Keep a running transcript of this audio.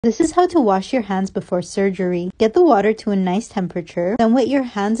This is how to wash your hands before surgery. Get the water to a nice temperature, then wet your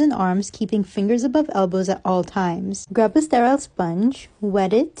hands and arms, keeping fingers above elbows at all times. Grab a sterile sponge,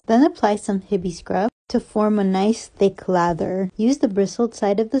 wet it, then apply some Hibby Scrub to form a nice thick lather. Use the bristled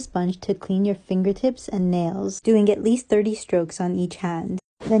side of the sponge to clean your fingertips and nails, doing at least 30 strokes on each hand.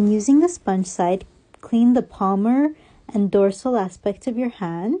 Then using the sponge side, clean the palmar and dorsal aspects of your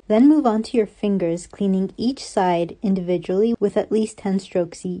hand. Then move on to your fingers, cleaning each side individually with at least 10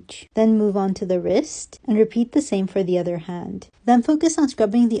 strokes each. Then move on to the wrist and repeat the same for the other hand. Then focus on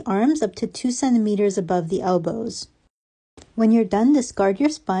scrubbing the arms up to 2 centimeters above the elbows. When you're done, discard your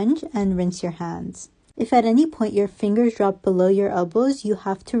sponge and rinse your hands. If at any point your fingers drop below your elbows, you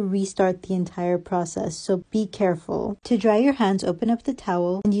have to restart the entire process, so be careful. To dry your hands, open up the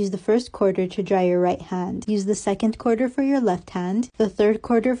towel and use the first quarter to dry your right hand. Use the second quarter for your left hand, the third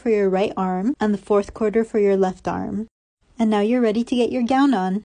quarter for your right arm, and the fourth quarter for your left arm. And now you're ready to get your gown on.